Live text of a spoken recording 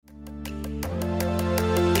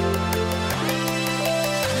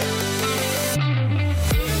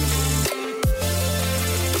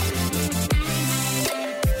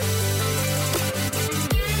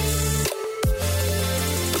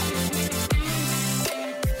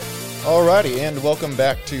Alrighty, and welcome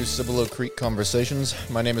back to Cibolo Creek Conversations.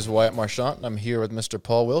 My name is Wyatt Marchant, and I'm here with Mr.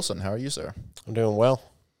 Paul Wilson. How are you, sir? I'm doing well.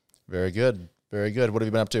 Very good. Very good. What have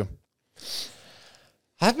you been up to?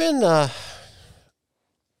 I've been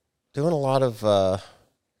doing a lot of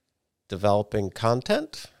developing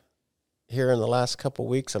content here in the last couple of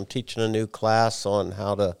weeks. I'm teaching a new class on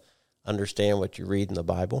how to understand what you read in the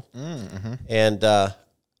Bible. Mm-hmm. And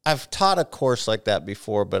I've taught a course like that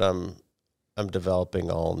before, but I'm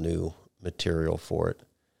developing all new material for it.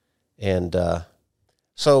 And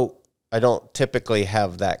so I don't typically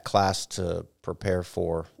have that class to prepare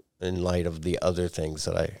for in light of the other things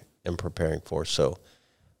that I am preparing for. So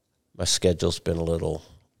my schedule's been a little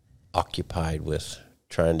occupied with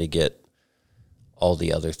trying to get all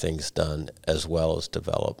the other things done as well as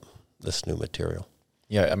develop this new material.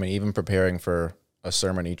 Yeah, I mean, even preparing for a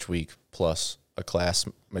sermon each week plus a class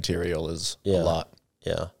material is a lot.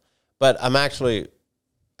 Yeah. But I'm actually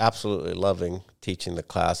absolutely loving teaching the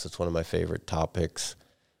class. It's one of my favorite topics,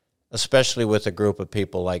 especially with a group of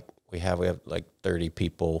people like we have like 30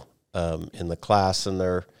 people in the class, and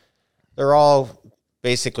they're all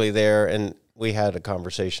basically there. And we had a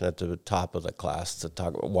conversation at the top of the class to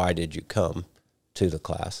talk about why did you come to the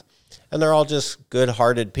class, and they're all just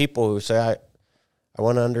good-hearted people who say, I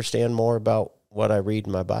want to understand more about what I read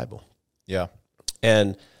in my Bible. Yeah,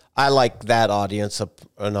 and I like that audience,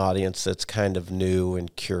 an audience that's kind of new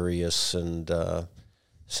and curious and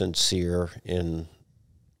sincere in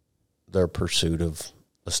their pursuit of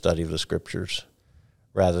the study of the Scriptures,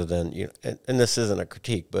 rather than, and this isn't a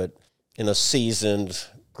critique, but in a seasoned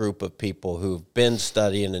group of people who've been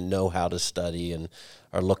studying and know how to study and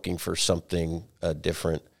are looking for something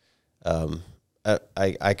different.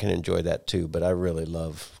 I can enjoy that too, but I really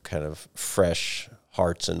love kind of fresh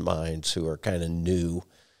hearts and minds who are kind of new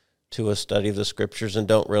to a study of the Scriptures and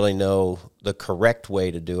don't really know the correct way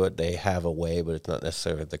to do it. They have a way, but it's not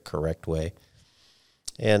necessarily the correct way.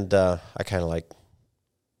 And I kind of like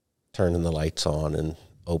turning the lights on and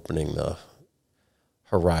opening the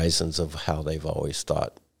horizons of how they've always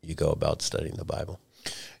thought you go about studying the Bible.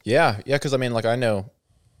 Yeah, because I mean, like I know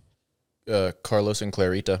Carlos and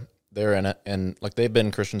Clarita, they're in it, and like they've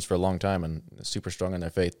been Christians for a long time and super strong in their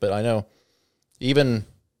faith. But I know even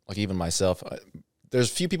myself, there's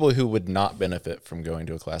few people who would not benefit from going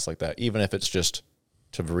to a class like that, even if it's just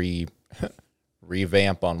to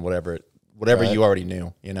revamp on whatever right. You already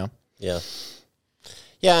knew, Yeah.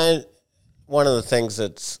 Yeah, and one of the things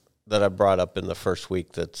that I brought up in the first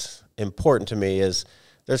week that's important to me is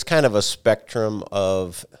there's kind of a spectrum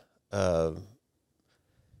of the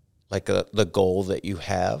goal that you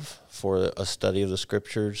have for a study of the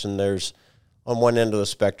Scriptures, and there's on one end of the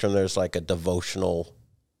spectrum there's like a devotional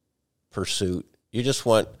pursuit. You just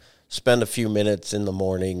spend a few minutes in the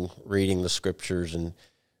morning reading the Scriptures and,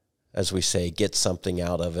 as we say, get something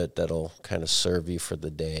out of it that'll kind of serve you for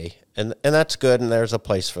the day. And that's good, and there's a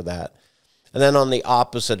place for that. And then on the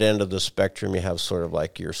opposite end of the spectrum, you have sort of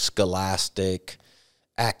like your scholastic,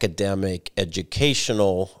 academic,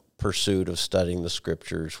 educational pursuit of studying the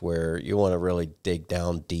Scriptures, where you want to really dig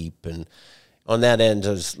down deep. And on that end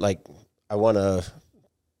is like, I want to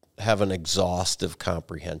have an exhaustive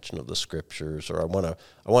comprehension of the Scriptures, or I want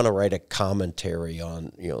to write a commentary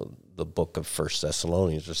on the book of 1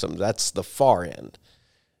 Thessalonians or something. That's the far end.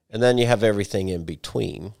 And then you have everything in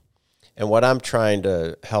between. And what I'm trying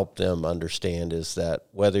to help them understand is that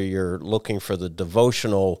whether you're looking for the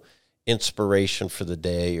devotional inspiration for the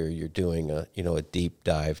day, or you're doing a deep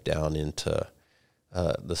dive down into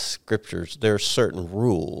the Scriptures, there are certain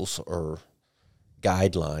rules or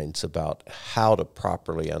guidelines about how to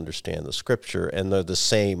properly understand the Scripture, and they're the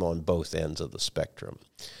same on both ends of the spectrum.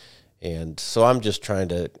 And so I'm just trying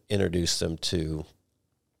to introduce them to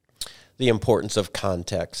the importance of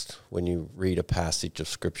context. When you read a passage of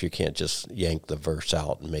Scripture, you can't just yank the verse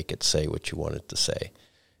out and make it say what you want it to say.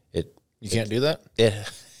 You can't do that?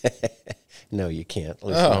 No, you can't. At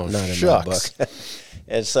least not in shucks. my book.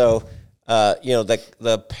 And so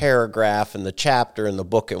the paragraph and the chapter in the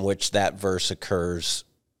book in which that verse occurs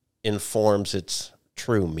informs its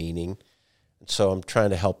true meaning. And so I'm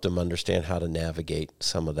trying to help them understand how to navigate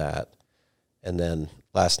some of that. And then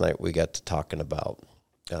last night we got to talking about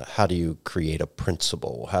how do you create a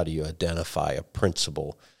principle? How do you identify a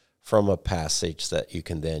principle from a passage that you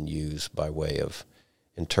can then use by way of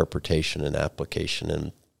interpretation and application?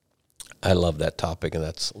 And I love that topic, and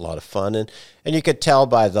that's a lot of fun. And you could tell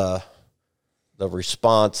by the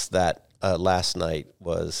response that last night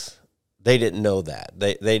was they didn't know that.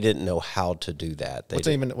 They didn't know how to do that.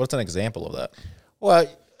 What's an example of that?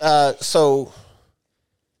 Well, so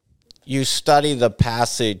you study the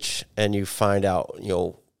passage and you find out,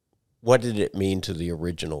 what did it mean to the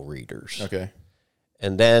original readers? Okay.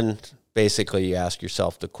 And then basically you ask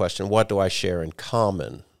yourself the question, what do I share in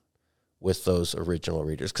common with those original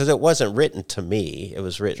readers? Because it wasn't written to me. It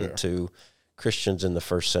was written to Christians in the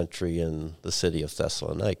first century in the city of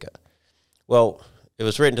Thessalonica. Well, it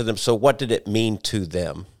was written to them, so what did it mean to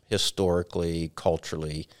them historically,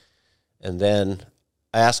 culturally? And then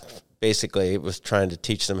I asked, basically, it was trying to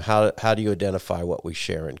teach them how do you identify what we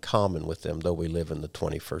share in common with them, though we live in the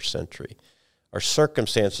 21st century. Our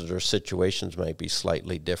circumstances or situations might be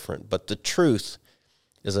slightly different, but the truth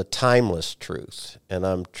is a timeless truth, and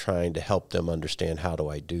I'm trying to help them understand how do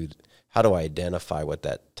I identify what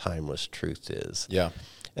that timeless truth is. Yeah.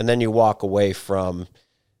 And then you walk away from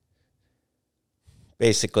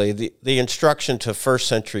basically the instruction to first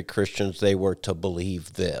century Christians, they were to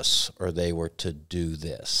believe this or they were to do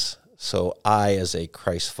this. So I, as a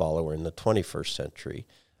Christ follower in the 21st century,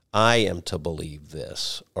 I am to believe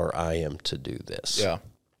this or I am to do this. Yeah.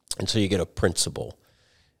 And so you get a principle.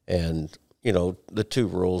 And, you know, the two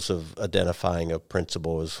rules of identifying a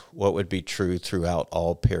principle is what would be true throughout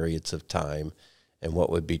all periods of time and what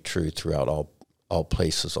would be true throughout all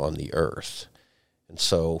places on the earth. And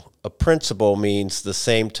so a principle means the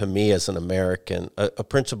same to me as an American. A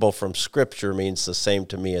principle from Scripture means the same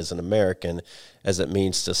to me as an American as it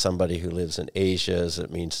means to somebody who lives in Asia, as it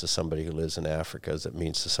means to somebody who lives in Africa, as it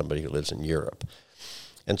means to somebody who lives in Europe.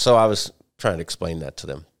 And so I was trying to explain that to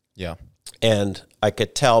them. Yeah. And I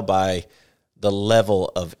could tell by the level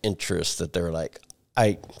of interest that they were like,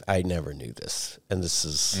 I never knew this, and this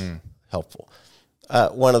is helpful.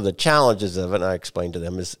 One of the challenges of it, and I explained to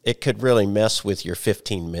them, is it could really mess with your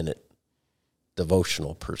 15-minute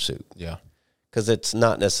devotional pursuit. Yeah. Because it's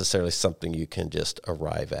not necessarily something you can just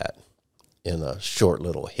arrive at in a short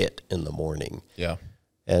little hit in the morning. Yeah.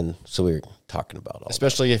 And so we were talking about all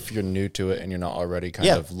especially if you're new to it and you're not already kind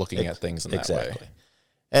of looking at things in that way.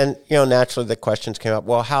 And, you know, naturally the questions came up,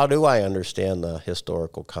 well, how do I understand the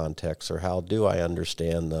historical context, or how do I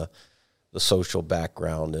understand the social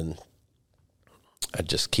background? And I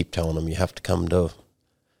just keep telling them you have to come to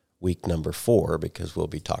week number 4 because we'll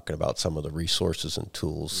be talking about some of the resources and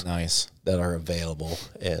tools that are available.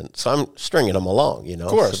 And so I'm stringing them along, you know.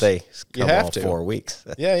 Of course. So they come you have all to. 4 weeks.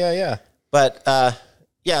 Yeah. But,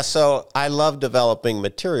 so I love developing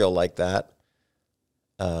material like that.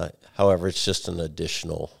 However, it's just an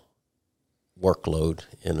additional workload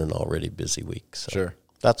in an already busy week. So Sure.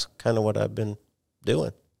 That's kind of what I've been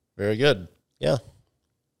doing. Very good. Yeah.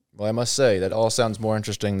 Well, I must say, that all sounds more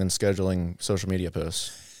interesting than scheduling social media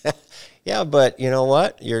posts. Yeah, but you know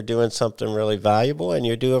what? You're doing something really valuable, and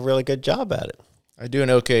you do a really good job at it. I do an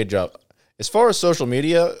okay job. As far as social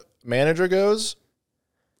media manager goes,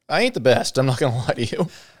 I ain't the best. I'm not going to lie to you.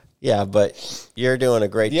 Yeah, but you're doing a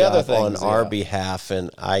great job on our yeah. behalf,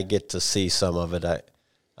 and I get to see some of it.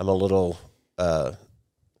 I'm a little, I'm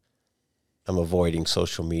avoiding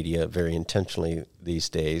social media very intentionally these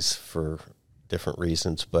days for different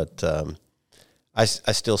reasons, but I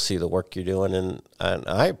still see the work you're doing, and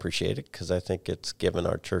I appreciate it because I think it's given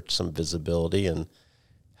our church some visibility and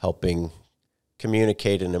helping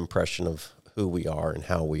communicate an impression of who we are and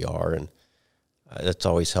how we are, and it's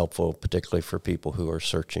always helpful, particularly for people who are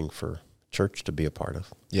searching for church to be a part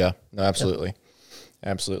of. Yeah, no, absolutely. Yeah.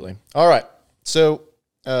 Absolutely. All right. So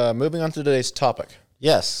moving on to today's topic.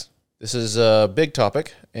 Yes. This is a big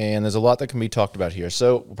topic, and there's a lot that can be talked about here.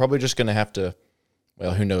 So we're probably just going to have to,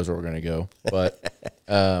 well, who knows where we're going to go, but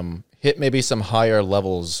hit maybe some higher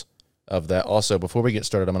levels of that. Also, before we get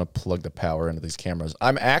started, I'm going to plug the power into these cameras.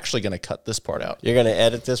 I'm actually going to cut this part out. You're going to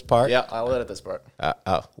edit this part? Yeah, I'll edit this part.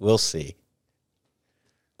 We'll see.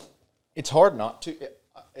 It's hard not to.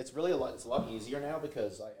 It's really it's a lot easier now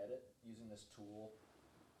because I edit using this tool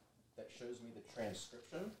that shows me the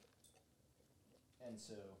transcription, and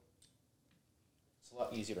so it's a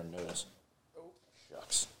lot easier to notice. Oh,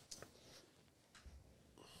 shucks.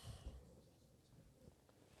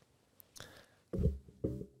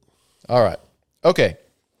 All right. Okay.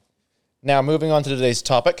 Now moving on to today's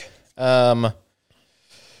topic. We're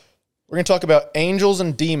going to talk about angels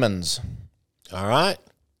and demons. All right.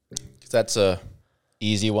 That's a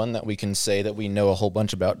easy one that we can say that we know a whole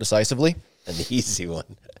bunch about decisively. An easy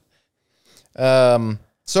one.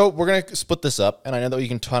 So we're going to split this up, and I know that we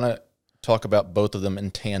can kind of talk about both of them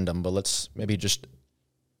in tandem, but let's maybe just,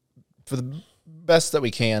 for the best that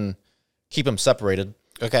we can, keep them separated.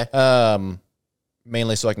 Okay.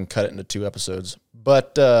 Mainly so I can cut it into 2 episodes.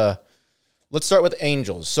 But let's start with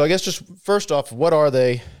angels. So I guess just first off, what are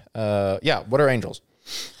they? What are angels?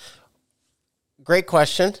 Great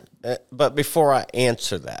question. But before I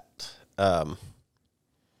answer that,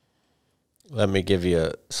 Let me give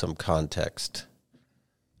you some context.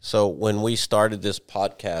 So when we started this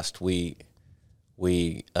podcast, we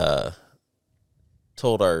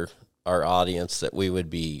told our audience that we would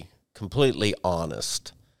be completely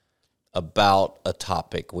honest about a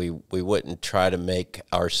topic. We wouldn't try to make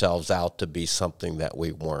ourselves out to be something that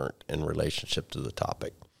we weren't in relationship to the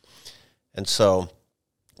topic. And so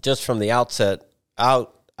just from the outset, I'd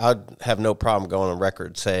have no problem going on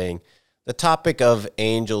record saying the topic of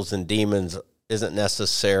angels and demons isn't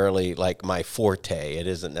necessarily like my forte. It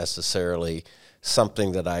isn't necessarily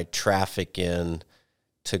something that I traffic in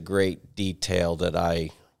to great detail, that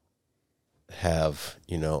I have,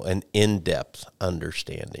 an in-depth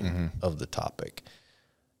understanding of the topic.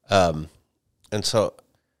 And so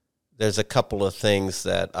there's a couple of things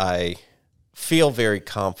that I feel very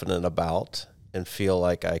confident about and feel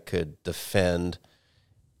like I could defend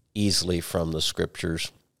easily from the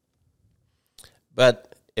scriptures.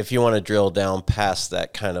 But if you want to drill down past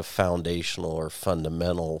that kind of foundational or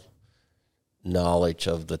fundamental knowledge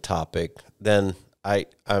of the topic, then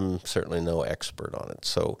I'm certainly no expert on it.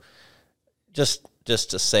 So just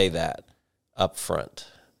to say that up front.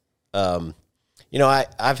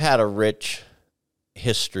 I've had a rich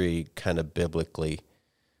history kind of biblically.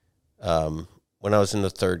 When I was in the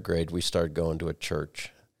third grade, we started going to a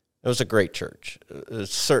church. It was a great church. It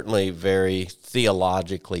was certainly very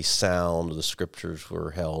theologically sound. The scriptures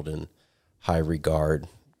were held in high regard.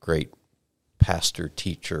 Great pastor,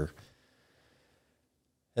 teacher.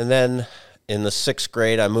 And then in the sixth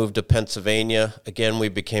grade, I moved to Pennsylvania. Again, we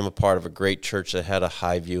became a part of a great church that had a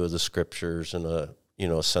high view of the scriptures and a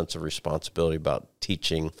sense of responsibility about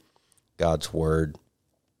teaching God's word.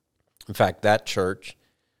 In fact, that church,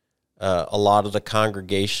 a lot of the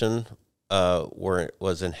congregation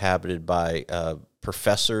was inhabited by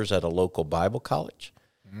professors at a local Bible college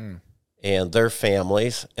and their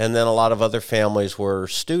families. And then a lot of other families were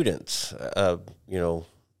students,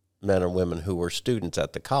 men and women who were students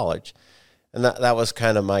at the college. And that was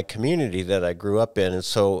kind of my community that I grew up in. And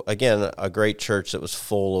so, again, a great church that was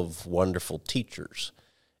full of wonderful teachers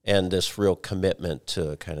and this real commitment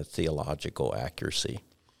to kind of theological accuracy.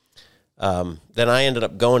 Then I ended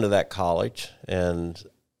up going to that college and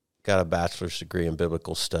got a bachelor's degree in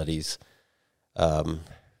biblical studies,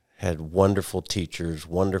 had wonderful teachers,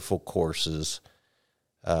 wonderful courses.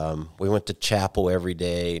 We went to chapel every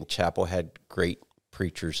day, and chapel had great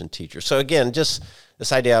preachers and teachers. So again, just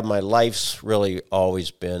this idea of my life's really always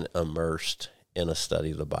been immersed in a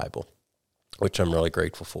study of the Bible, which I'm really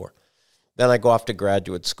grateful for. Then I go off to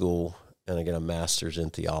graduate school and I get a master's in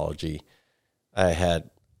theology. I had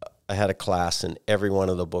a class in every one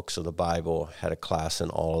of the books of the Bible, had a class in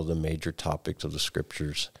all of the major topics of the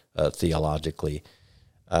scriptures theologically.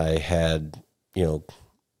 I had,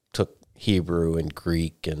 took Hebrew and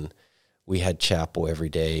Greek, and we had chapel every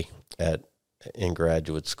day in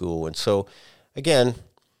graduate school. And so, again,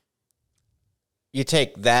 you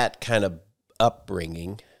take that kind of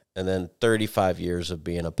upbringing and then 35 years of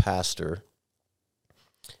being a pastor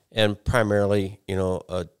and primarily,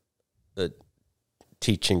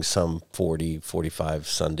 teaching some 40, 45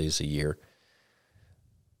 Sundays a year.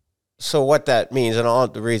 So what that means, and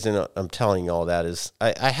the reason I'm telling you all that is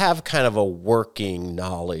I have kind of a working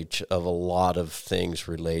knowledge of a lot of things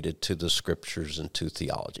related to the scriptures and to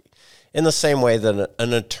theology. In the same way that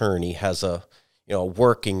an attorney has a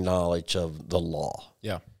working knowledge of the law.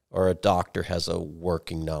 Yeah. Or a doctor has a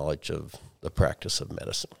working knowledge of the practice of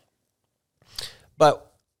medicine.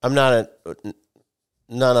 But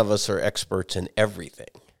none of us are experts in everything.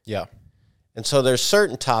 Yeah. And so there's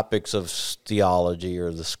certain topics of theology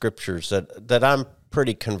or the scriptures that I'm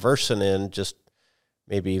pretty conversant in, just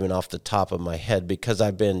maybe even off the top of my head, because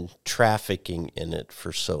I've been trafficking in it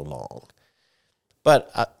for so long.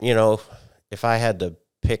 But, if I had to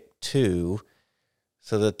pick two,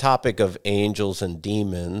 so the topic of angels and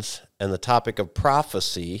demons and the topic of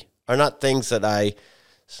prophecy are not things that I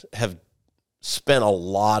have spent a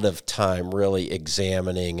lot of time really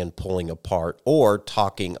examining and pulling apart or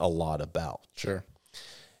talking a lot about. Sure.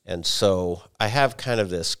 And so I have kind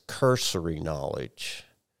of this cursory knowledge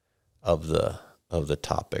of the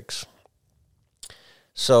topics.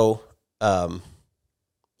 So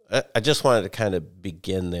I just wanted to kind of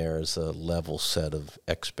begin there as a level set of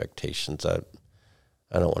expectations. I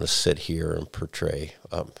don't want to sit here and portray.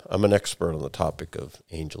 I'm an expert on the topic of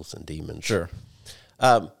angels and demons. Sure.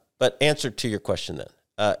 But answer to your question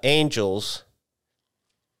then. Angels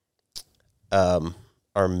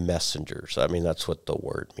are messengers. I mean, that's what the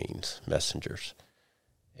word means, messengers.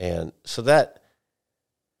 And so that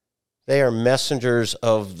they are messengers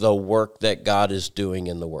of the work that God is doing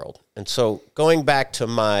in the world. And so going back to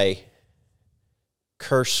my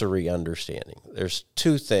cursory understanding. There's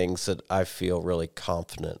two things that I feel really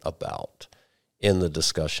confident about in the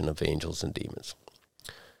discussion of angels and demons.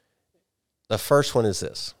 The first one is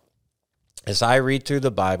this. As I read through the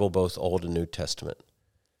Bible, both Old and New Testament,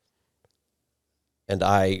 and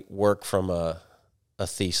I work from a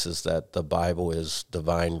thesis that the Bible is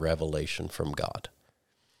divine revelation from God.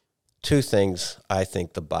 Two things I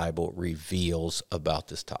think the Bible reveals about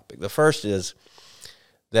this topic. The first is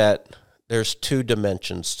that there's two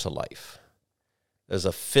dimensions to life. There's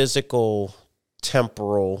a physical,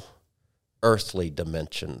 temporal, earthly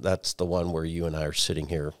dimension. That's the one where you and I are sitting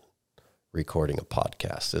here recording a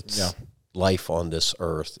podcast. It's life on this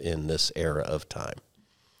earth in this era of time.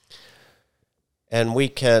 And we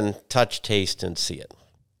can touch, taste, and see it.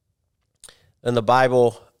 And the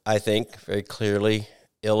Bible, I think, very clearly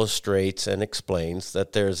illustrates and explains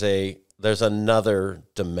that there's another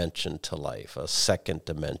dimension to life, a second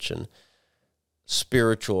dimension,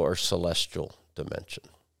 spiritual or celestial dimension.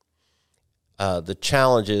 The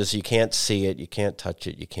challenge is you can't see it, you can't touch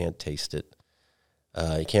it, you can't taste it.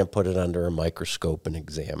 You can't put it under a microscope and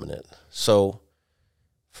examine it. So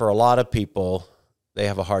for a lot of people, they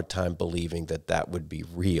have a hard time believing that that would be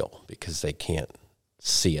real because they can't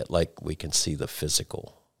see it like we can see the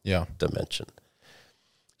physical dimension.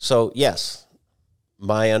 So yes,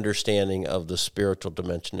 my understanding of the spiritual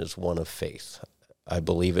dimension is one of faith. I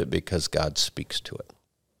believe it because God speaks to it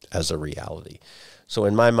as a reality. So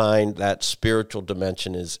in my mind, that spiritual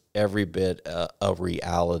dimension is every bit a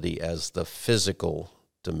reality as the physical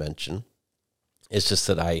dimension. It's just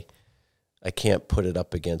that I can't put it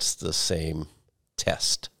up against the same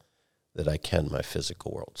test that I can my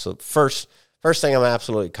physical world. So first thing I'm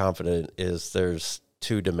absolutely confident in is there's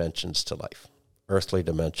two dimensions to life, earthly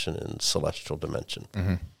dimension and celestial dimension.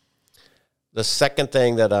 Mm-hmm. The second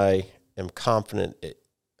thing that I am confident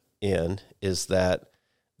in is that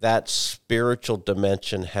spiritual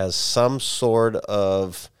dimension has some sort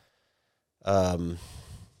of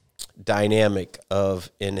dynamic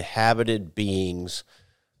of inhabited beings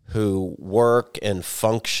who work and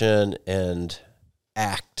function and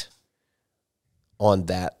act on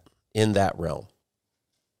that, in that realm.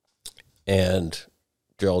 And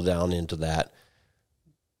drill down into that,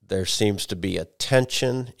 there seems to be a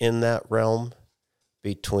tension in that realm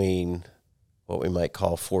between what we might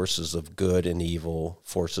call forces of good and evil,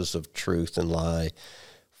 forces of truth and lie,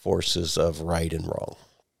 forces of right and wrong.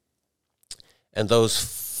 And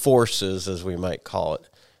those forces, as we might call it,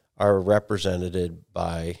 are represented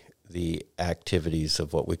by the activities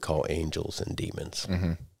of what we call angels and demons.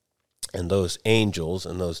 Mm-hmm. And those angels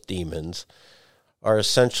and those demons are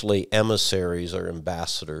essentially emissaries or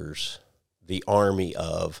ambassadors, the army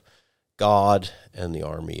of God and the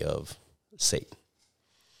army of Satan.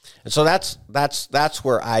 And so that's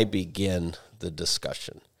where I begin the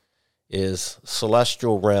discussion, is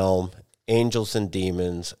celestial realm, angels and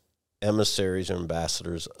demons, emissaries or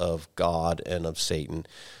ambassadors of God and of Satan.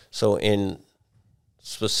 So in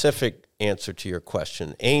specific answer to your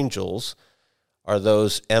question, angels are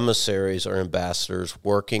those emissaries or ambassadors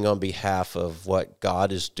working on behalf of what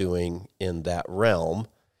God is doing in that realm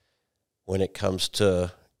when it comes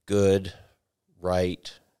to good,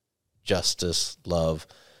 right, justice, love,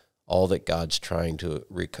 all that God's trying to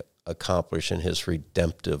accomplish in his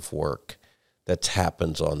redemptive work that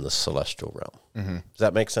happens on the celestial realm. Mm-hmm. Does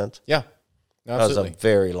that make sense? Yeah, absolutely. That was a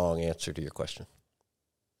very long answer to your question.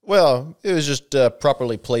 Well, it was just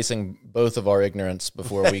properly placing both of our ignorance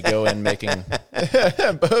before we go in making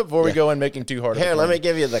we go in making too hard. Here, let me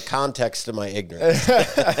give you the context of my ignorance.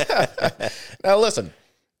 Now, listen,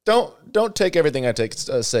 don't take everything I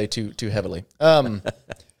say too heavily.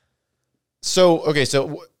 So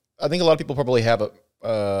I think a lot of people probably have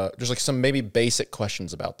just like some maybe basic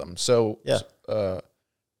questions about them. So,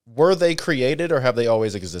 were they created or have they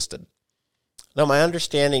always existed? No, my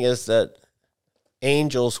understanding is that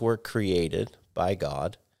angels were created by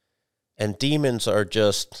God, and demons are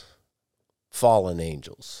just fallen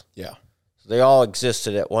angels. Yeah. So they all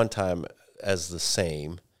existed at one time as the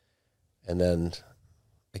same. And then,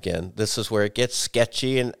 again, this is where it gets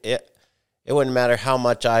sketchy, and it wouldn't matter how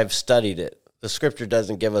much I've studied it. The scripture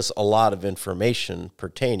doesn't give us a lot of information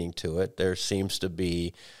pertaining to it. There seems to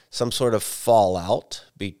be some sort of fallout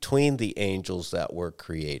between the angels that were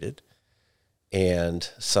created, and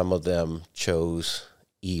some of them chose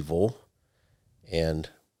evil, and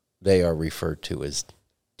they are referred to as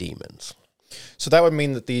demons. So that would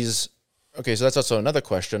mean that so that's also another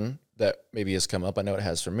question that maybe has come up. I know it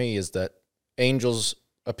has for me, is that angels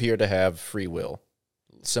appear to have free will,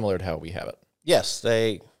 similar to how we have it. Yes,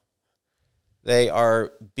 they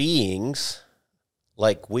are beings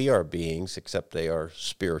like we are beings, except they are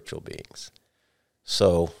spiritual beings.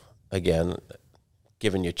 So, again,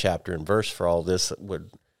 giving you chapter and verse for all this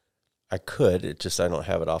I don't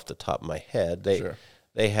have it off the top of my head.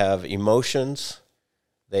 They have emotions,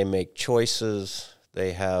 they make choices,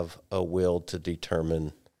 they have a will to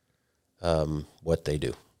determine what they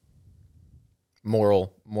do.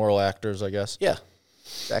 Moral actors, I guess. Yeah,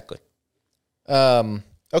 exactly.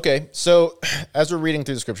 Okay, so as we're reading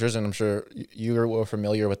through the scriptures, and I'm sure you're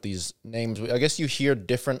familiar with these names, I guess you hear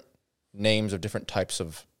different names of different types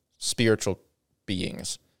of spiritual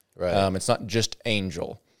beings. Right. It's not just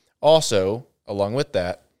angel. Also, along with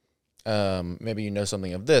that, maybe you know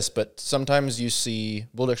something of this, but sometimes you see,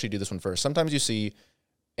 we'll actually do this one first. Sometimes you see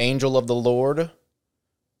angel of the Lord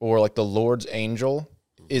or like the Lord's angel.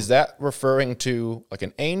 Is that referring to like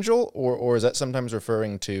an angel or is that sometimes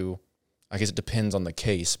referring to, I guess it depends on the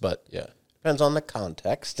case, but Yeah, depends on the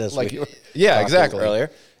context, as like, we were yeah, talking exactly. earlier.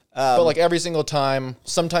 But like every single time,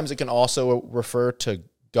 sometimes it can also refer to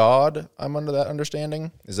God. I'm under that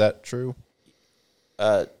understanding. Is that true?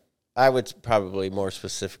 I would probably more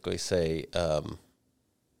specifically say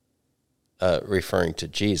referring to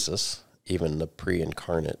Jesus, even the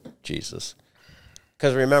pre-incarnate Jesus.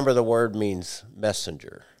 Because remember, the word means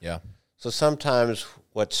messenger. Yeah. So sometimes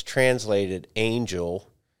what's translated angel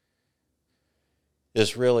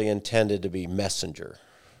is really intended to be messenger.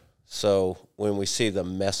 So when we see the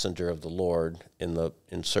messenger of the Lord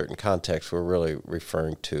in certain contexts, we're really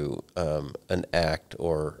referring to an act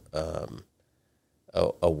or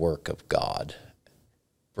a work of God,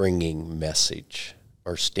 bringing message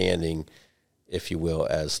or standing, if you will,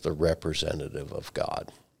 as the representative of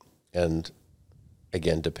God. And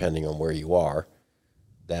again, depending on where you are,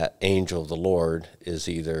 that angel of the Lord is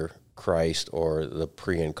either Christ or the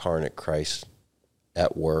pre-incarnate Christ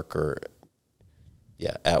at work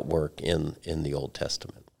in the Old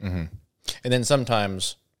Testament. Mm-hmm. And then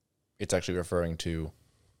sometimes it's actually referring to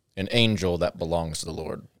an angel that belongs to the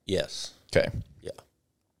Lord. Yes. Okay. Yeah.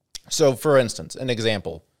 So, for instance, an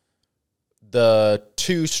example, the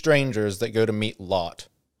two strangers that go to meet Lot,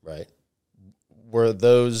 Right. were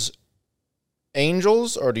those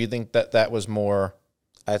angels, or do you think that was more?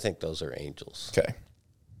 I think those are angels. Okay.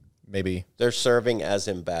 Maybe. They're serving as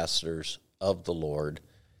ambassadors of the Lord,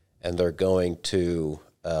 and they're going to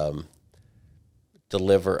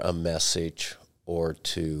deliver a message or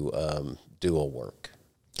to do a work.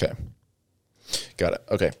 Okay. Got it.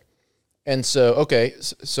 Okay. And so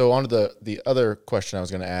on to the other question I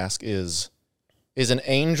was going to ask is an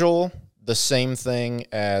angel the same thing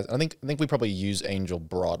as, I think we probably use angel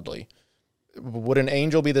broadly. Would an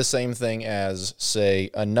angel be the same thing as, say,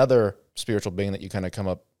 another spiritual being that you kind of come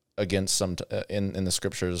up against in the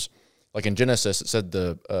scriptures? Like in Genesis, it said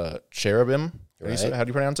the cherubim. Right. How do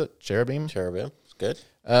you pronounce it? Cherubim? Cherubim. It's good.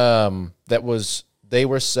 They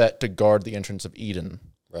were set to guard the entrance of Eden.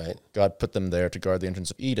 Right. God put them there to guard the entrance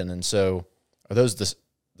of Eden. And so are those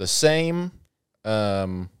the same,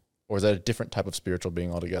 or is that a different type of spiritual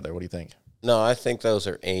being altogether? What do you think? No, I think those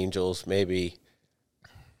are angels, maybe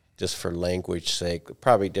just for language's sake,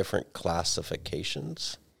 probably different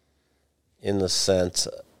classifications in the sense,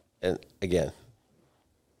 and again,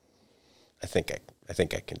 I think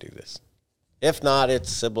I can do this. If not, it's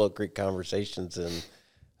Sybil Greek conversations,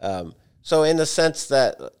 and so in the sense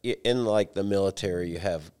that in like the military, you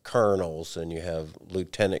have colonels and you have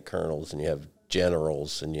lieutenant colonels and you have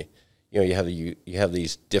generals, and you have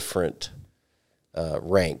these different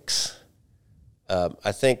ranks.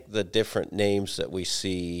 I think the different names that we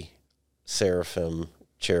see, seraphim,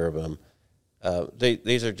 cherubim,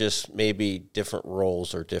 these are just maybe different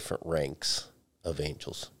roles or different ranks of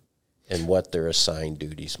angels and what their assigned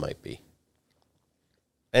duties might be.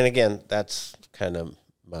 And again, that's kind of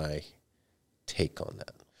my take on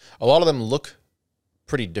that. A lot of them look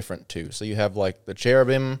pretty different too. So you have like the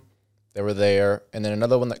cherubim that were there, and then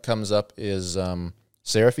another one that comes up is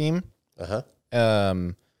seraphim.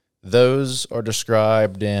 Those are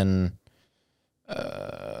described in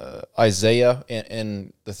Isaiah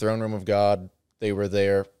in the throne room of God. They were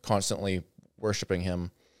there constantly worshiping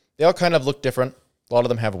him. They all kind of look different. A lot of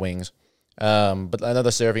them have wings. But I know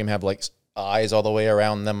the seraphim have like eyes all the way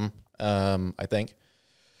around them, I think.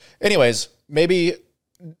 Anyways, maybe,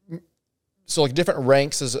 so like different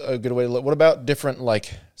ranks is a good way to look. What about different,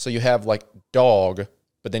 like, so you have like dog,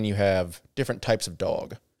 but then you have different types of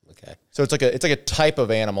dog. Okay. So it's like a type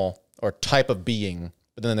of animal or type of being,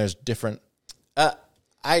 but then there's different. I'm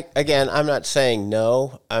not saying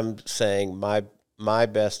no. I'm saying my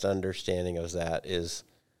best understanding of that is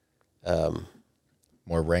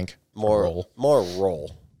More rank, more role. more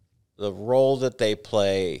role. The role that they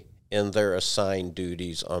play in their assigned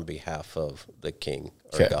duties on behalf of the king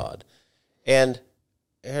or Okay. God. And,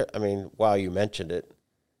 I mean, while you mentioned it,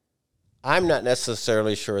 I'm not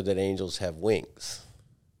necessarily sure that angels have wings.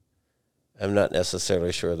 I'm not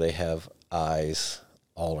necessarily sure they have eyes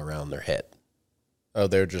all around their head. Oh,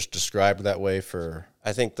 they're just described that way for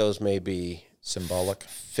I think those may be symbolic.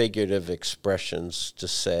 figurative expressions to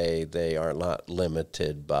say they are not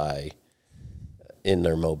limited by in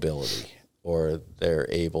their mobility, or they're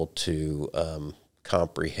able to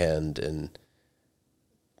comprehend and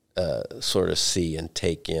sort of see and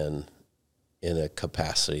take in a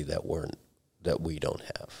capacity that we don't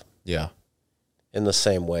have. Yeah. In the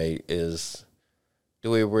same way, do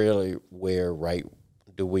we really wear white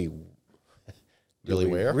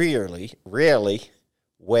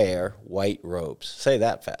robes? Say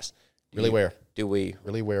that fast. Really Do we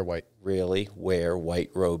really wear white? really wear white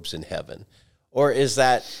robes in heaven, or is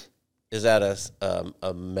that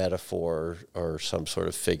a metaphor or some sort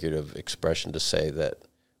of figurative expression to say that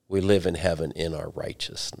we live in heaven in our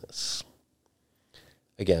righteousness?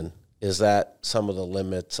 Again, is that some of the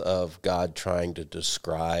limits of God trying to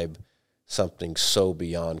describe something so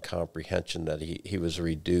beyond comprehension that he was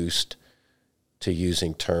reduced to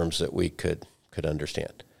using terms that we could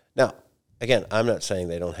understand? Now, again, I'm not saying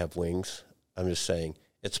they don't have wings. I'm just saying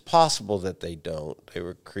it's possible that they don't. They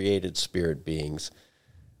were created spirit beings,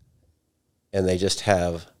 and they just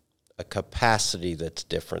have a capacity that's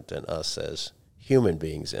different than us as human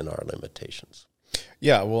beings in our limitations.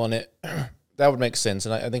 Yeah, well, and that would make sense.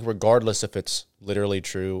 And I think regardless if it's literally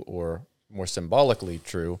true or more symbolically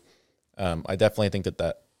true, I definitely think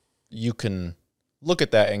that you can look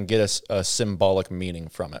at that and get a symbolic meaning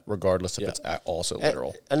from it, regardless if it's also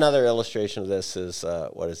literal. Another illustration of this is,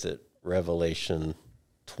 Revelation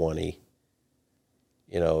 20.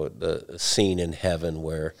 The scene in heaven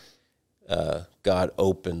where God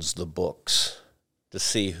opens the books to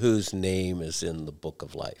see whose name is in the book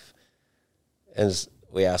of life. And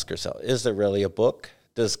we ask ourselves, is there really a book?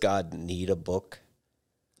 Does God need a book?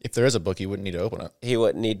 If there is a book, he wouldn't need to open it. He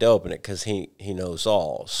wouldn't need to open it because he knows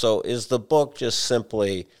all. So is the book just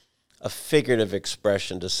simply a figurative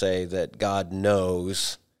expression to say that God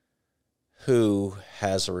knows who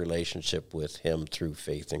has a relationship with him through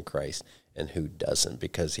faith in Christ and who doesn't,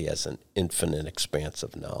 because he has an infinite expanse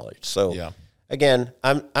of knowledge? So again,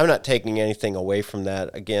 I'm not taking anything away from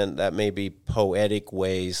that. Again, that may be poetic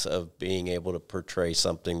ways of being able to portray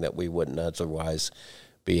something that we wouldn't otherwise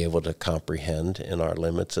be able to comprehend in our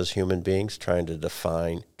limits as human beings, trying to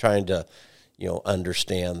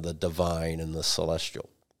understand the divine and the celestial.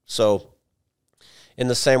 So in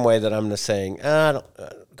the same way that I'm just saying,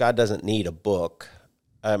 God doesn't need a book,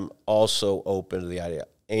 I'm also open to the idea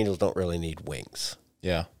angels don't really need wings.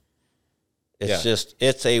 Yeah.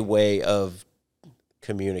 It's a way of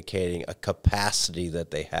communicating a capacity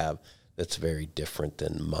that they have that's very different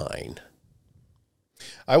than mine.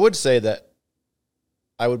 I would say that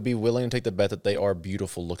I would be willing to take the bet that they are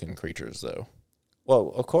beautiful looking creatures, though.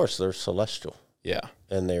 Well, of course, they're celestial. Yeah.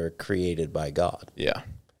 And they were created by God. Yeah.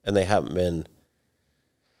 And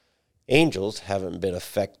angels haven't been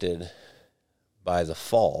affected by the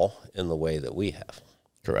fall in the way that we have.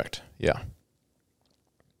 Correct. Yeah.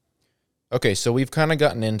 Okay, so we've kind of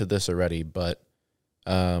gotten into this already, but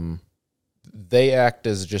they act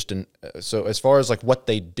as just so as far as like what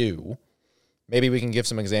they do, maybe we can give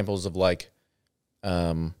some examples of like,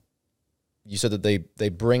 you said that they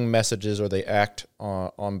bring messages or they act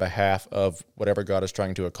on behalf of whatever God is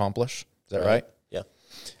trying to accomplish. Is that right? Yeah.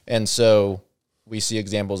 And so we see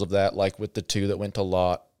examples of that, like with the two that went to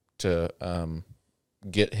Lot to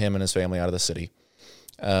get him and his family out of the city.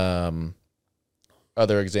 Other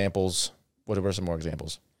examples, what are some more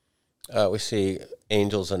examples? We see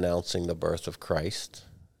angels announcing the birth of Christ,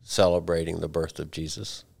 celebrating the birth of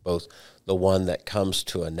Jesus, both the one that comes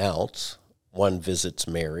to announce. One visits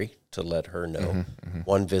Mary to let her know.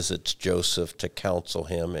 One visits Joseph to counsel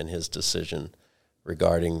him in his decision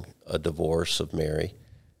regarding a divorce of Mary.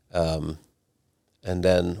 And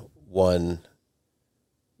then one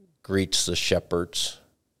greets the shepherds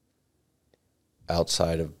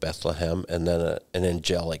outside of Bethlehem, and then an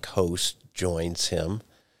angelic host joins him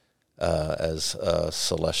as a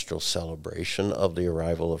celestial celebration of the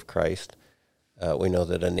arrival of Christ. We know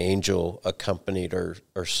that an angel accompanied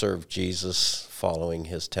or served Jesus following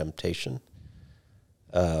his temptation.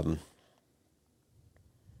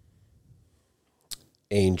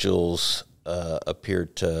 Angels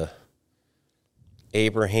appeared to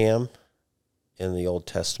Abraham in the Old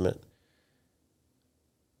Testament.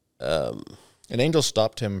 An angel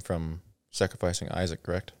stopped him from sacrificing Isaac,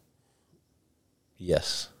 correct?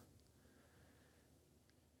 Yes.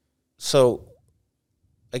 So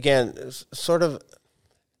again, sort of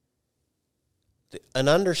an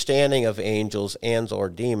understanding of angels and or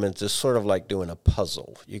demons is sort of like doing a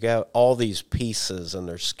puzzle. You got all these pieces and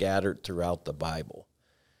they're scattered throughout the Bible.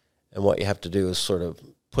 And what you have to do is sort of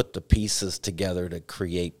put the pieces together to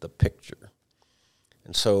create the picture.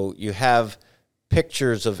 And so you have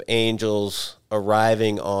pictures of angels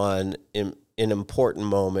arriving on in important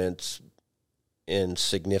moments in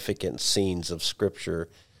significant scenes of Scripture.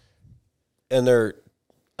 And they're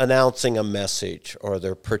announcing a message or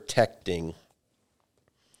they're protecting.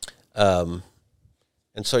 And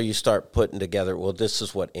so you start putting together, well, this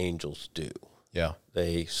is what angels do. Yeah.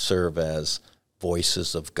 They serve as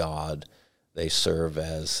voices of God. They serve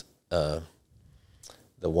as the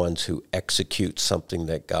ones who execute something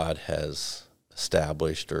that God has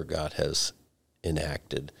established or God has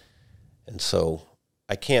enacted. And so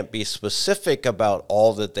I can't be specific about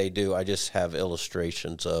all that they do. I just have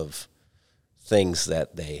illustrations of things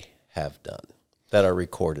that they have done that are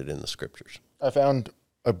recorded in the Scriptures. I found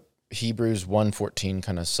Hebrews 1:14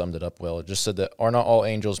 kind of summed it up well. It just said that are not all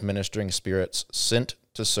angels ministering spirits sent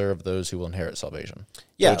to serve those who will inherit salvation?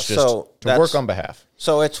 Yeah, it's just to work on behalf.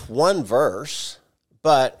 So it's one verse,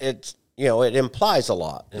 but it's, it implies a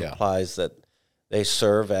lot. It implies that they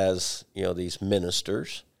serve as, these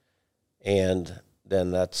ministers. And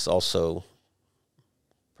then that's also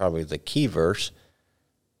probably the key verse,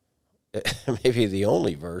 maybe the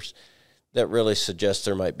only verse, that really suggests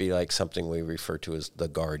there might be like something we refer to as the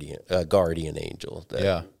guardian angel.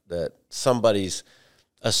 That somebody's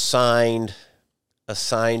assigned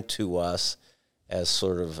to us as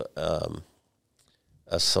sort of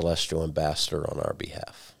a celestial ambassador on our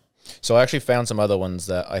behalf. So I actually found some other ones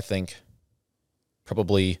that I think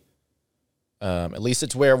probably, at least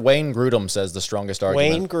it's where Wayne Grudem says the strongest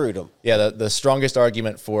argument. Wayne Grudem. Yeah, the strongest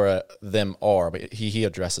argument for them are, but he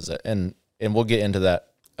addresses it, and we'll get into that.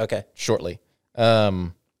 Okay. Shortly.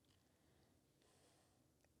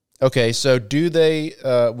 Okay, so do they,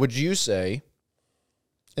 would you say,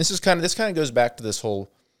 this kind of goes back to this whole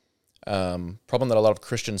problem that a lot of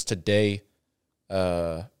Christians today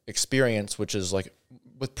experience, which is like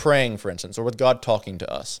with praying, for instance, or with God talking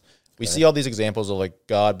to us. We see all these examples of like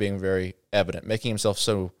God being very evident, making himself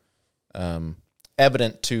so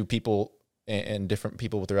evident to people and different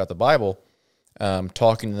people throughout the Bible,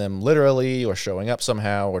 talking to them literally or showing up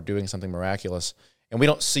somehow or doing something miraculous. And we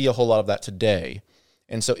don't see a whole lot of that today.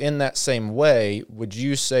 And so in that same way, would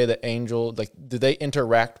you say that angels, like, do they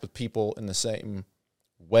interact with people in the same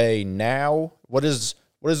way now? What is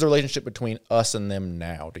the relationship between us and them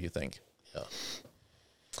now, do you think?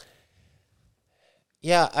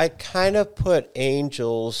 Yeah, I kind of put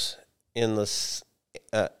angels in this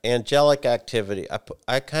angelic activity.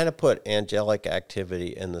 I kind of put angelic activity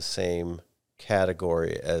in the same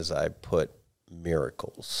category as I put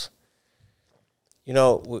miracles.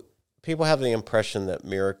 People have the impression that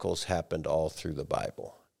miracles happened all through the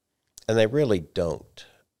Bible, and they really don't.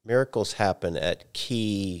 Miracles happen at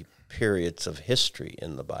key periods of history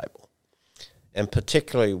in the Bible, and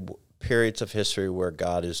particularly periods of history where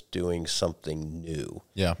God is doing something new.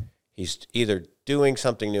 Yeah. He's either doing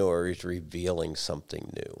something new or he's revealing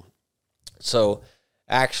something new. So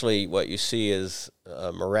actually what you see is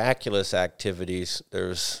miraculous activities.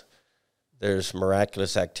 There's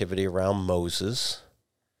miraculous activity around Moses.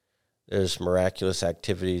 There's miraculous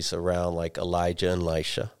activities around like Elijah and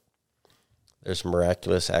Elisha. There's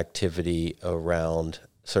miraculous activity around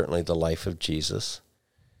certainly the life of Jesus.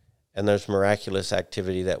 And there's miraculous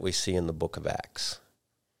activity that we see in the book of Acts.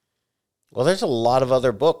 Well, there's a lot of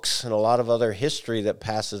other books and a lot of other history that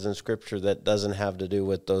passes in Scripture that doesn't have to do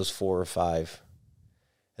with those 4 or 5.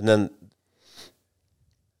 And then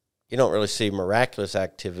you don't really see miraculous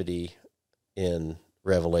activity in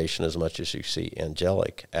Revelation as much as you see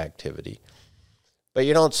angelic activity. But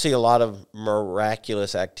you don't see a lot of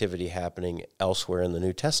miraculous activity happening elsewhere in the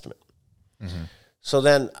New Testament. Mm-hmm. So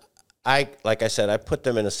then like I said, I put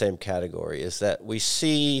them in the same category, is that we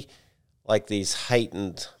see like these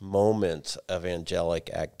heightened moments of angelic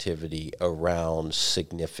activity around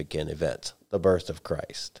significant events, the birth of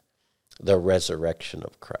Christ, the resurrection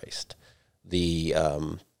of Christ, the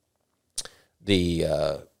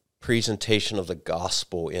presentation of the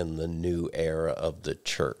gospel in the new era of the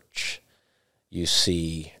church. You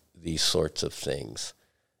see these sorts of things.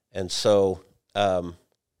 And so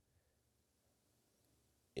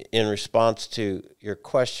in response to your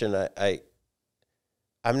question,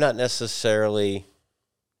 I'm not necessarily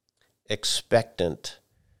expectant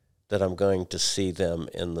that I'm going to see them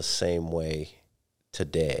in the same way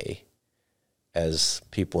today as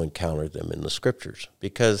people encounter them in the Scriptures,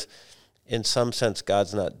 because in some sense,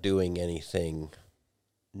 God's not doing anything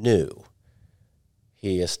new.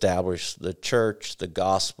 He established the church, the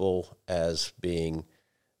gospel, as being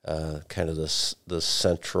kind of the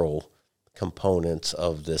central components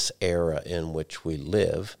of this era in which we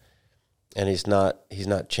live, and he's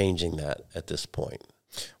not changing that at this point.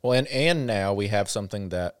 Well, and now we have something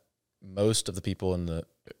that most of the people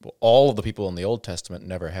all of the people in the Old Testament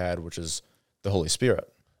never had, which is the Holy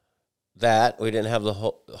Spirit. That we didn't have the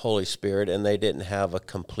Holy Spirit, and they didn't have a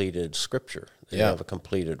completed Scripture. They didn't have a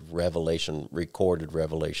completed revelation, recorded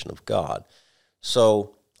revelation of God.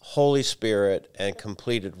 So Holy Spirit and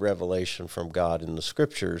completed revelation from God in the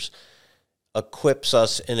Scriptures equips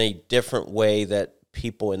us in a different way that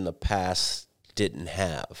people in the past didn't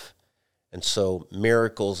have. And so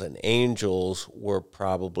miracles and angels were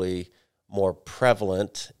probably more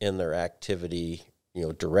prevalent in their activity,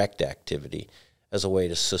 direct activity, as a way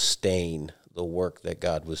to sustain the work that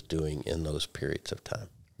God was doing in those periods of time.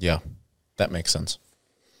 Yeah, that makes sense.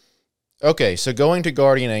 Okay, so going to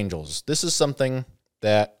guardian angels. This is something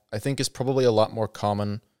that I think is probably a lot more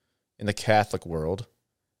common in the Catholic world.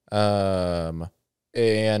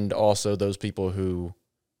 And also those people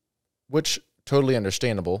which totally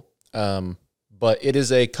understandable, but it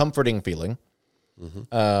is a comforting feeling.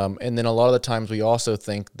 Mm-hmm. And then a lot of the times we also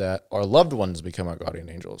think that our loved ones become our guardian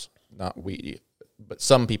angels. Not we, but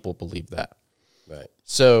some people believe that. Right.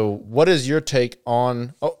 So what is your take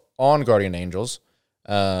on guardian angels?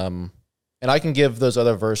 And I can give those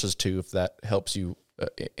other verses too, if that helps you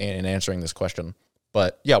in answering this question.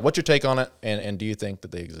 But yeah, what's your take on it? And do you think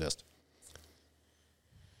that they exist?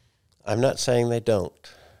 I'm not saying they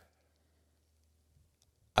don't.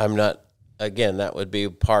 Again, that would be a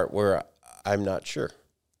part where I'm not sure.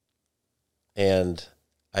 And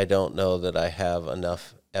I don't know that I have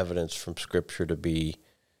enough evidence from Scripture to be,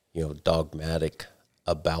 dogmatic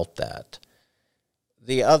about that.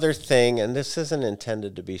 The other thing, and this isn't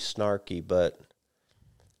intended to be snarky, but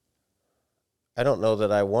I don't know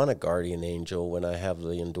that I want a guardian angel when I have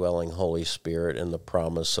the indwelling Holy Spirit and the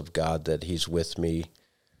promise of God that He's with me,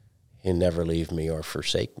 He'll never leave me or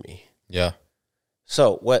forsake me. Yeah.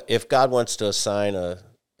 So what if God wants to assign a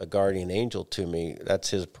guardian angel to me, that's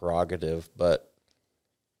His prerogative, but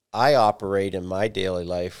I operate in my daily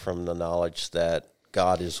life from the knowledge that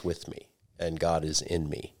God is with me and God is in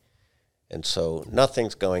me. And so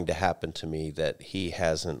nothing's going to happen to me that He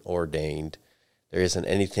hasn't ordained. There isn't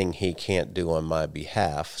anything He can't do on my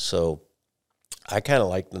behalf. So I kind of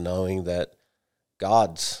like the knowing that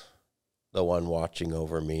God's the one watching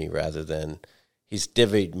over me rather than He's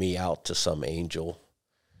divvied me out to some angel.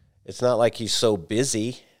 It's not like He's so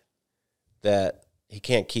busy that He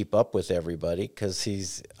can't keep up with everybody because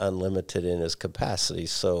He's unlimited in His capacity.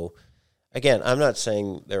 So again, I'm not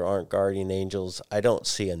saying there aren't guardian angels. I don't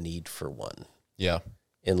see a need for one. Yeah.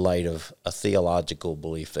 In light of a theological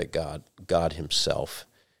belief that God Himself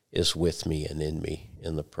is with me and in me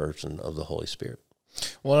in the person of the Holy Spirit.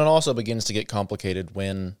 Well, it also begins to get complicated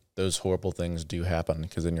when those horrible things do happen,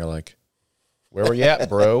 because then you're like, where were you at,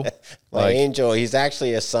 bro? My angel, he's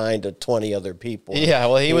actually assigned to 20 other people. Yeah,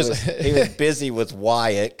 well, he was busy with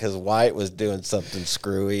Wyatt because Wyatt was doing something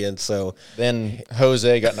screwy, and so then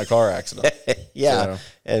Jose got in a car accident. Yeah, so.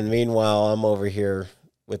 And meanwhile, I'm over here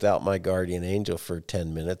without my guardian angel for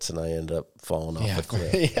 10 minutes, and I end up falling off a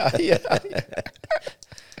cliff. Yeah.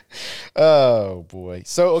 Oh boy.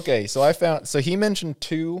 So okay, so he mentioned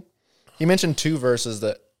two verses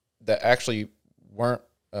that actually weren't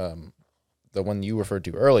the one you referred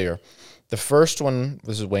to earlier. The first one,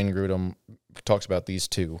 this is Wayne Grudem, talks about these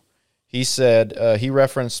two. He said, he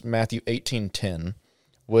referenced Matthew 18:10,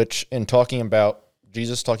 which in talking about,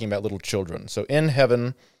 Jesus talking about little children. So in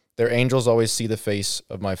heaven, their angels always see the face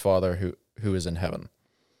of my Father who is in heaven.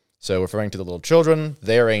 So referring to the little children,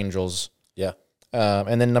 their angels. Yeah.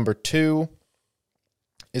 And then number 2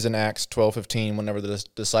 is in Acts 12:15, whenever the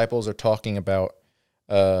disciples are talking about,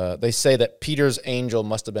 they say that Peter's angel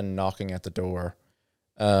must have been knocking at the door.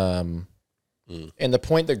 And the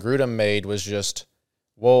point that Grudem made was just,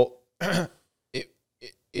 well,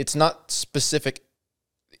 it's not specific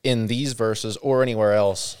in these verses or anywhere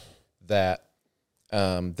else that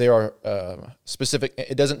there are specific,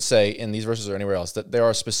 it doesn't say in these verses or anywhere else that there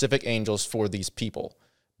are specific angels for these people,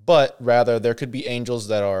 but rather there could be angels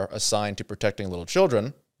that are assigned to protecting little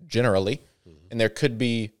children, generally, and there could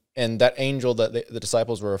be, and that angel that the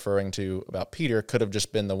disciples were referring to about Peter could have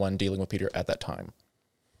just been the one dealing with Peter at that time.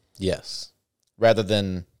 Yes. Rather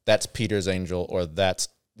than that's Peter's angel or that's,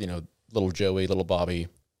 little Joey, little Bobby.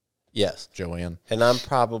 Yes. Joanne. And I'm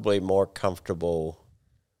probably more comfortable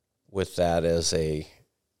with that as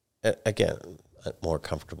more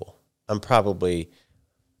comfortable. I'm probably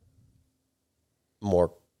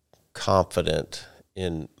more confident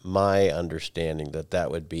in my understanding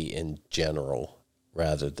that would be in general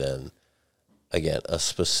rather than, again, a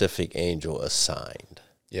specific angel assigned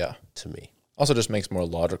to me. Also just makes more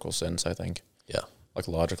logical sense, I think. Yeah. Like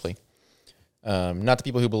logically. Not the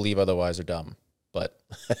people who believe otherwise are dumb, but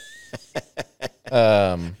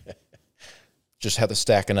just have to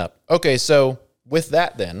stacking up. Okay, so with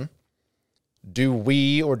that then, do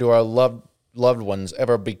we or do our loved ones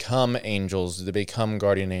ever become angels? Do they become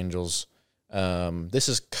guardian angels? This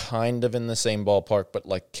is kind of in the same ballpark, but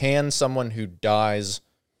like, can a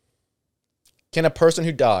person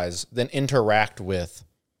who dies then interact with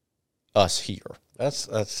us here?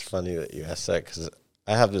 That's funny that you asked that, because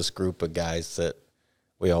I have this group of guys that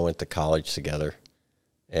we all went to college together,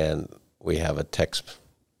 and we have a text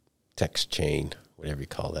chain, whatever you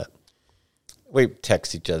call that. We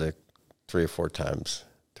text each other 3 or 4 times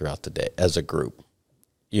throughout the day as a group.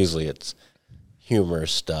 Usually it's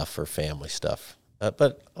humorous stuff or family stuff,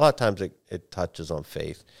 but a lot of times it touches on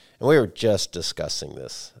faith. And we were just discussing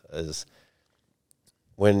this as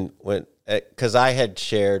when because I had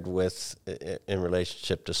shared with, in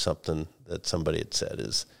relationship to something that somebody had said,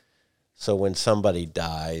 is, so when somebody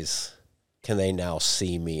dies, can they now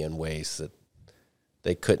see me in ways that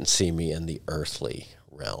they couldn't see me in the earthly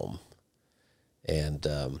realm? And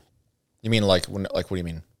you mean like what do you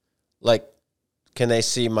mean? Like, can they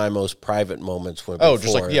see my most private moments when? Oh,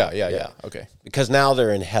 just like yeah. Okay. Because now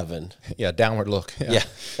they're in heaven. Yeah, downward look. Yeah.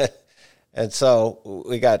 And so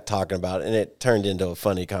we got talking about it, and it turned into a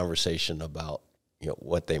funny conversation about,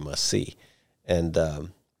 what they must see. And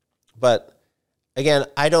but again,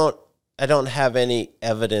 I don't have any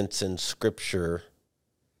evidence in Scripture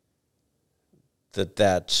that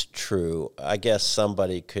that's true. I guess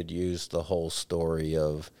somebody could use the whole story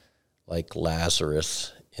of like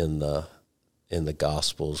Lazarus in the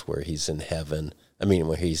Gospels, where he's in heaven. I mean,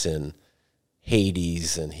 where he's in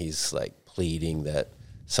Hades and he's like pleading that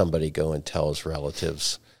somebody go and tell his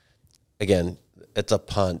relatives. Again, it's a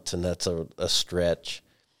punt and that's a stretch.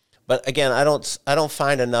 But again, I don't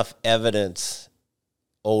find enough evidence,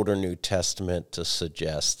 Old or New Testament, to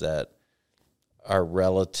suggest that our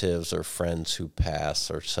relatives or friends who pass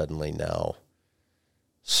are suddenly now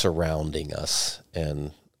surrounding us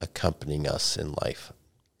and accompanying us in life.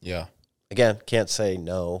 Yeah. Again, can't say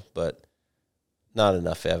no, but not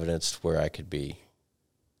enough evidence where I could be.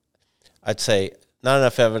 I'd say not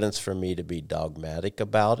enough evidence for me to be dogmatic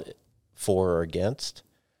about it, for or against,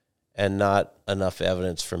 and not enough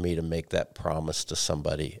evidence for me to make that promise to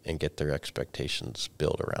somebody and get their expectations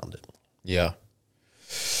built around it. Yeah.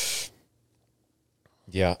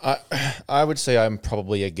 Yeah, I would say I'm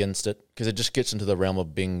probably against it, because it just gets into the realm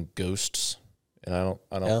of being ghosts, and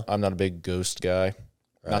I'm not a big ghost guy.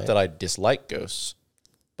 Right. Not that I dislike ghosts,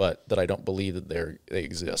 but that I don't believe that they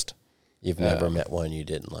exist. You've never met one you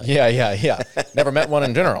didn't like. Yeah. Never met one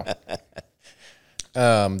in general.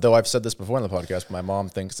 Though I've said this before in the podcast, my mom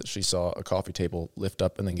thinks that she saw a coffee table lift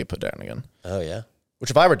up and then get put down again. Oh, yeah?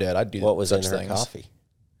 Which if I were dead, I'd do. What was in such her things. Coffee?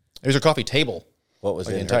 It was her coffee table. What was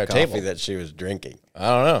like in the entire her coffee table that she was drinking? I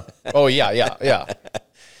don't know. Oh, yeah. Yeah,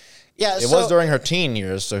 It was during her teen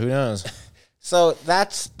years, so who knows? So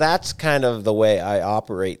that's kind of the way I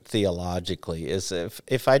operate theologically, is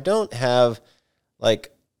if I don't have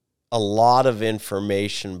like a lot of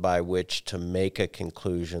information by which to make a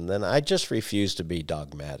conclusion, then I just refuse to be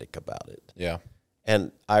dogmatic about it. Yeah.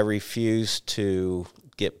 And I refuse to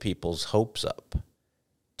get people's hopes up,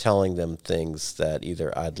 telling them things that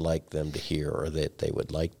either I'd like them to hear or that they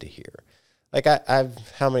would like to hear. Like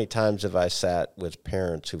how many times have I sat with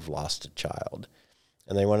parents who've lost a child,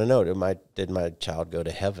 and they want to know, did my child go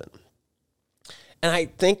to heaven? And I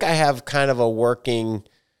think I have kind of a working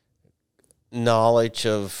knowledge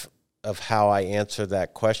of how I answer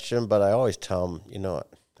that question, but I always tell them,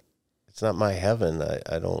 it's not my heaven.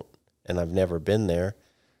 I don't, and I've never been there,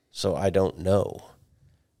 so I don't know.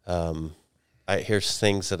 Here's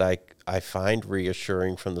things that I find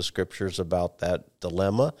reassuring from the Scriptures about that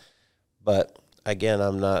dilemma, but again,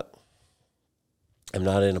 I'm not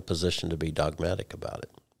in a position to be dogmatic about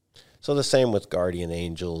it. So the same with guardian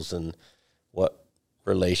angels and what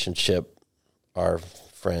relationship our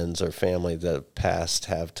friends or family that have passed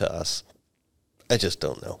have to us. I just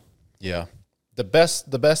don't know. Yeah. The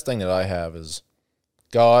best thing that I have is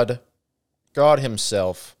God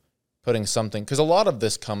himself putting something, because a lot of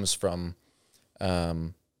this comes from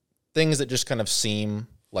things that just kind of seem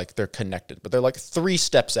like they're connected, but they're like 3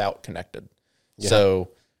 steps out connected. Yeah.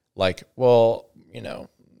 So like, well,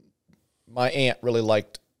 my aunt really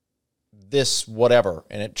liked this whatever,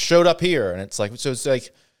 and it showed up here, and it's like, so it's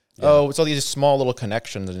like, Oh, it's all these small little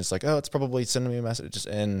connections, and it's like, oh, it's probably sending me a message.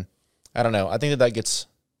 And I don't know. I think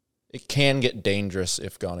it can get dangerous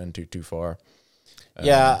if gone into too far.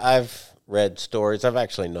 Yeah, I've read stories. I've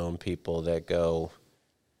actually known people that go,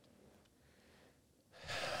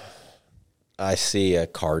 I see a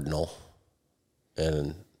cardinal,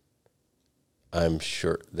 and I'm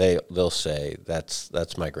sure they'll say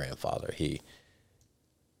that's my grandfather.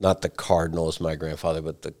 Not the cardinal is my grandfather,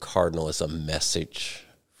 but the cardinal is a message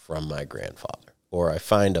from my grandfather. Or I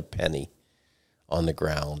find a penny on the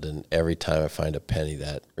ground, and every time I find a penny,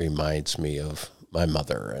 that reminds me of my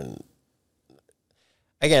mother. And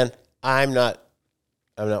again, I'm not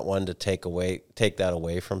one to take that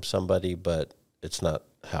away from somebody, but it's not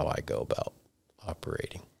how I go about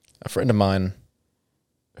operating. A friend of mine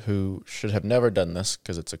who should have never done this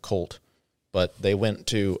because it's a cult, but they went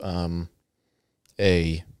to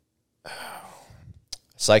a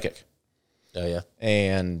psychic. Oh, yeah?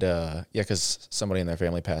 And, because somebody in their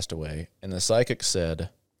family passed away. And the psychic said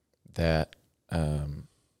that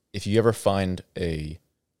if you ever find a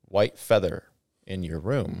white feather in your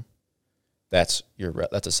room, that's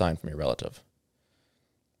a sign from your relative.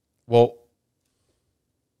 Well,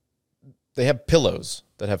 they have pillows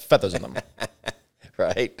that have feathers in them.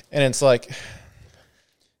 Right. And it's like,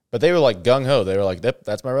 but they were like gung-ho. They were like, yep,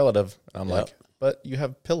 that's my relative. And I'm like, but you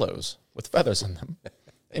have pillows with feathers in them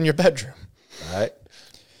in your bedroom. Right.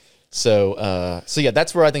 So yeah,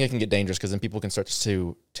 that's where I think it can get dangerous, because then people can start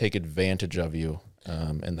to take advantage of you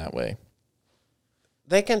in that way.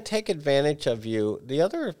 They can take advantage of you. The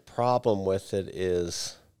other problem with it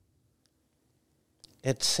is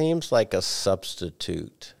it seems like a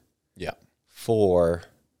substitute for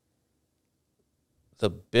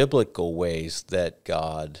the biblical ways that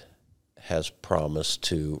God has promised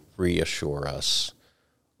to reassure us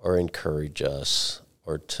or encourage us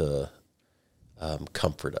or to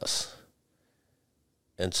comfort us.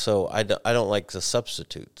 And so I don't like the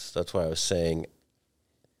substitutes. That's why I was saying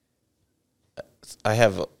I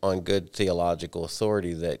have on good theological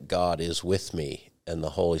authority that God is with me and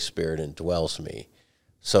the Holy Spirit indwells me.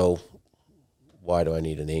 So why do I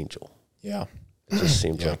need an angel? Yeah. It just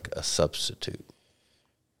seems like a substitute.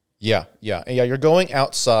 Yeah. You're going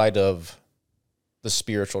outside of the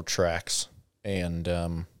spiritual tracks, and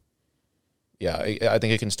I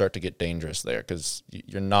think it can start to get dangerous there, because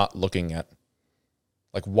you're not looking at,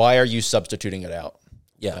 like, why are you substituting it out?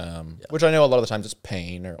 Which I know a lot of the times it's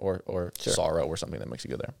pain or sorrow or something that makes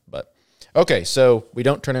you go there. But okay, so we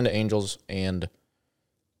don't turn into angels, and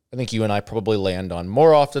I think you and I probably land on,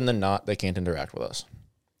 more often than not, they can't interact with us.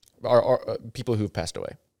 Or people who've passed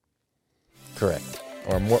away. Correct.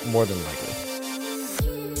 Or more than likely.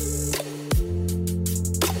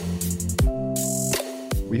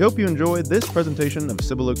 We hope you enjoyed this presentation of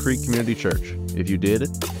Cibolo Creek Community Church. If you did,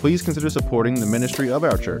 please consider supporting the ministry of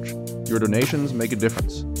our church. Your donations make a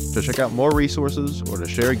difference. To check out more resources or to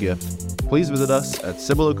share a gift, please visit us at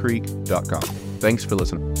cibolocreek.com. Thanks for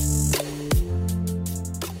listening.